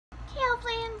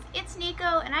it's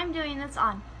Nico, and I'm doing this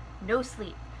on no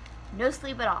sleep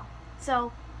at all.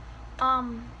 So,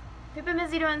 we've been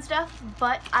busy doing stuff,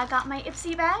 but I got my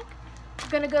Ipsy bag. I'm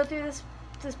gonna go through this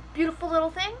beautiful little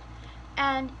thing,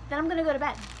 and then I'm gonna go to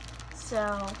bed.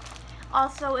 So,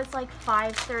 also it's like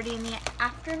 5:30 in the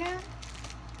afternoon.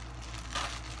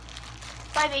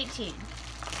 5:18.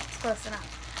 It's close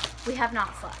enough. We have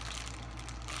not slept.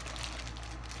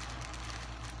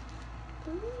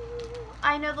 Ooh,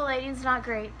 I know the lighting's not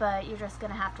great, but you're just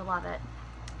gonna have to love it.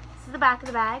 This is the back of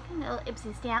the bag, a little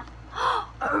Ipsy stamp. Oh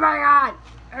my god!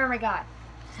 Oh my god.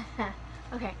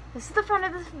 Okay, this is the front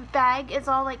of this bag. It's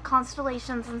all like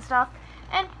constellations and stuff.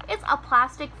 And it's a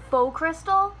plastic faux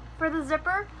crystal for the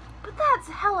zipper. But that's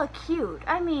hella cute.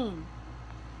 I mean,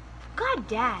 god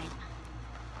dang.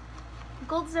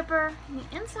 Gold zipper. And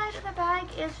the inside of the bag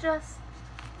is just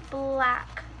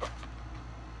black.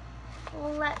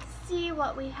 Let's see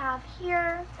what we have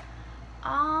here.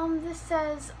 This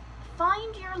says,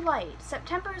 find your light.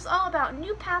 September is all about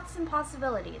new paths and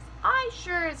possibilities. I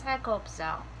sure as heck hope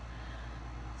so.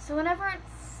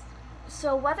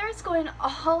 So whether it's going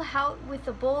all out with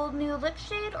a bold new lip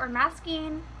shade or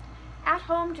masking at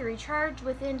home to recharge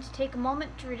within, to take a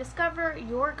moment to rediscover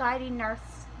your guiding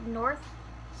North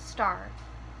Star.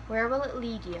 Where will it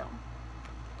lead you?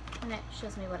 And it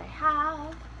shows me what I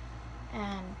have.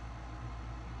 And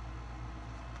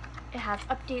it has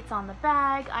updates on the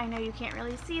bag. I know you can't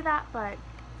really see that, but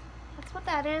that's what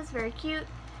that is. Very cute.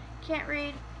 Can't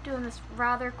read. Doing this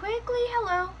rather quickly.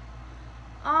 Hello.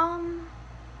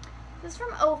 This is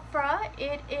from Oprah.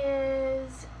 It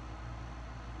is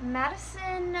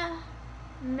Madison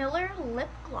Miller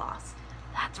lip gloss.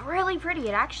 That's really pretty.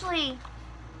 It actually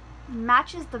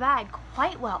matches the bag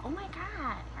quite well. Oh my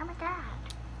god. Oh my god.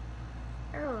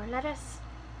 Oh, let us.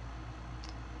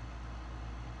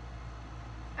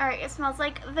 Alright, it smells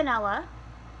like vanilla.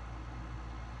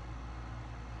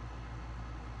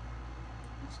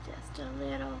 It's just a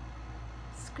little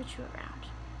scooch you around.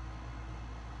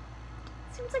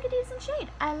 Seems like a decent shade.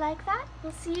 I like that.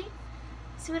 We'll see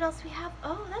what else we have.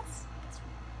 Oh,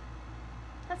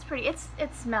 that's pretty.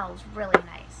 It smells really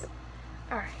nice.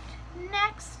 Alright,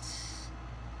 next.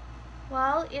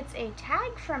 Well, it's a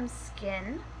tag from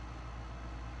Skin.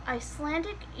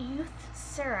 Icelandic Youth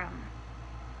Serum.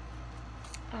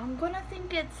 I'm gonna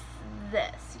think it's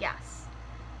this, yes.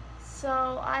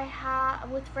 So I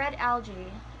have with red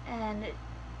algae, and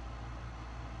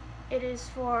it is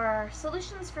for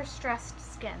solutions for stressed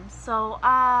skin. So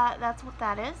that's what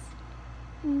that is.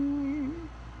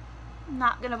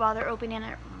 Not gonna bother opening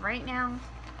it right now.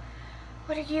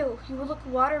 What are you? You look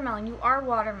watermelon. You are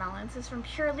watermelon. This is from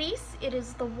Pure Lease. It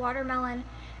is the watermelon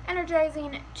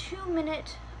energizing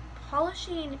 2-minute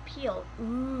polishing peel.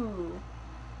 Ooh.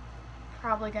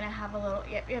 Probably gonna have a little,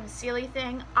 yep, you have a Sealy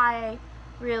thing. I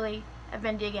really have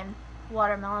been digging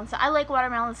watermelon. So I like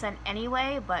watermelon scent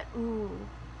anyway, but ooh,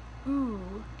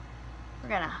 we're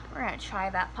gonna try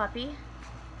that puppy.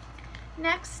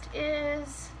 Next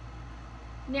is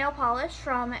nail polish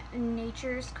from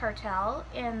Nature's Cartel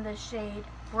in the shade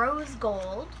Rose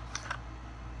Gold.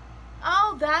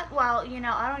 Oh, well, you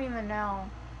know, I don't even know.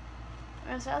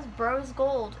 It says Rose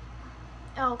Gold.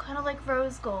 Oh, kind of like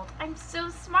rose gold. I'm so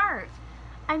smart.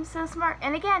 I'm so smart.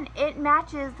 And again, it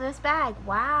matches this bag.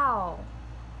 Wow.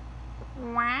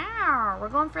 Wow. We're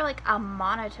going for like a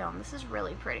monotone. This is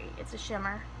really pretty. It's a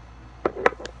shimmer.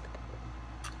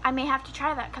 I may have to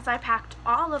try that because I packed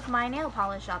all of my nail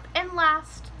polish up. And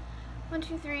last, 1,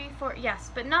 2, 3, 4,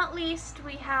 yes, but not least,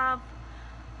 we have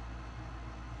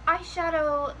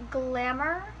Eyeshadow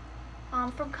Glamour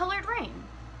from Colored Rain.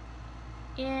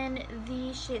 In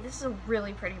the shade, this is a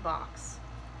really pretty box.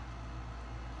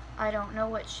 I don't know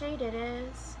what shade it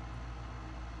is,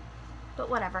 but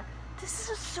whatever. This is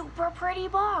a super pretty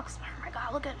box. Oh my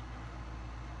god, look at it.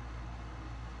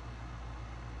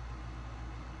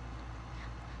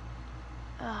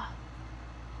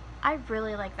 I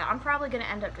really like that. I'm probably gonna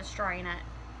end up destroying it.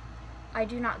 I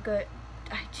do not do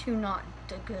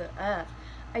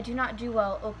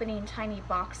well opening tiny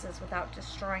boxes without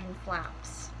destroying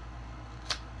flaps.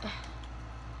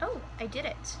 Oh, I did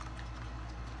it.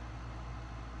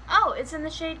 Oh, it's in the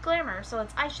shade Glamour, so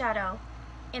it's eyeshadow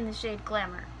in the shade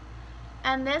Glamour.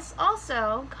 And this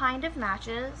also kind of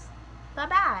matches the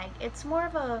bag. It's more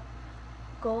of a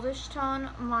goldish tone.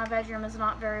 My bedroom is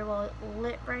not very well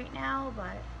lit right now,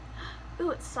 but ooh,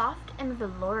 it's soft and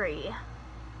veloury.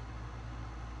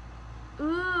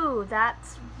 Ooh,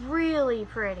 that's really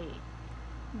pretty.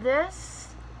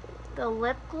 This, the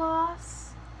lip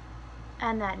gloss,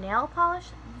 and that nail polish,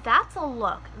 that's a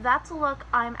look. That's a look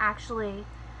I'm actually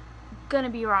gonna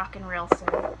be rocking real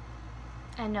soon.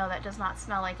 And no, that does not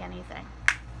smell like anything.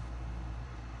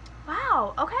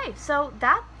 Wow, okay, so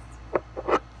that's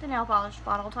the nail polish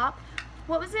bottle top.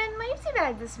 What was in my Ipsy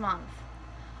bag this month?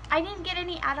 I didn't get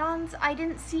any add-ons. I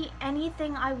didn't see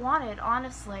anything I wanted,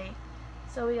 honestly.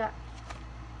 So we got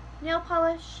nail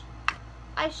polish,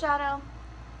 eyeshadow,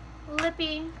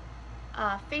 lippy,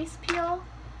 face peel,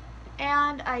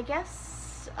 and I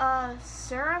guess a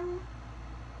serum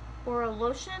or a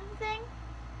lotion thing.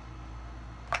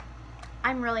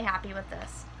 I'm really happy with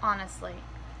this, honestly.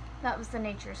 That was the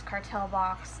Nature's Cartel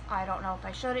box. I don't know if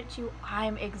I showed it to you.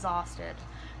 I'm exhausted.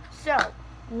 So,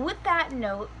 with that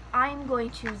note, I'm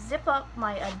going to zip up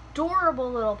my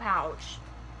adorable little pouch.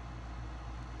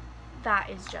 That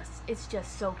is it's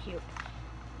just so cute.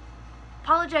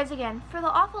 Apologize again for the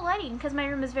awful lighting because my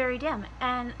room is very dim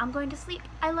and I'm going to sleep.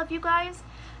 I love you guys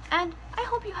and I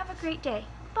hope you have a great day.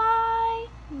 Bye.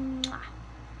 Mwah.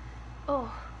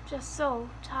 Oh, just so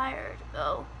tired.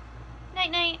 Oh,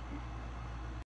 night night.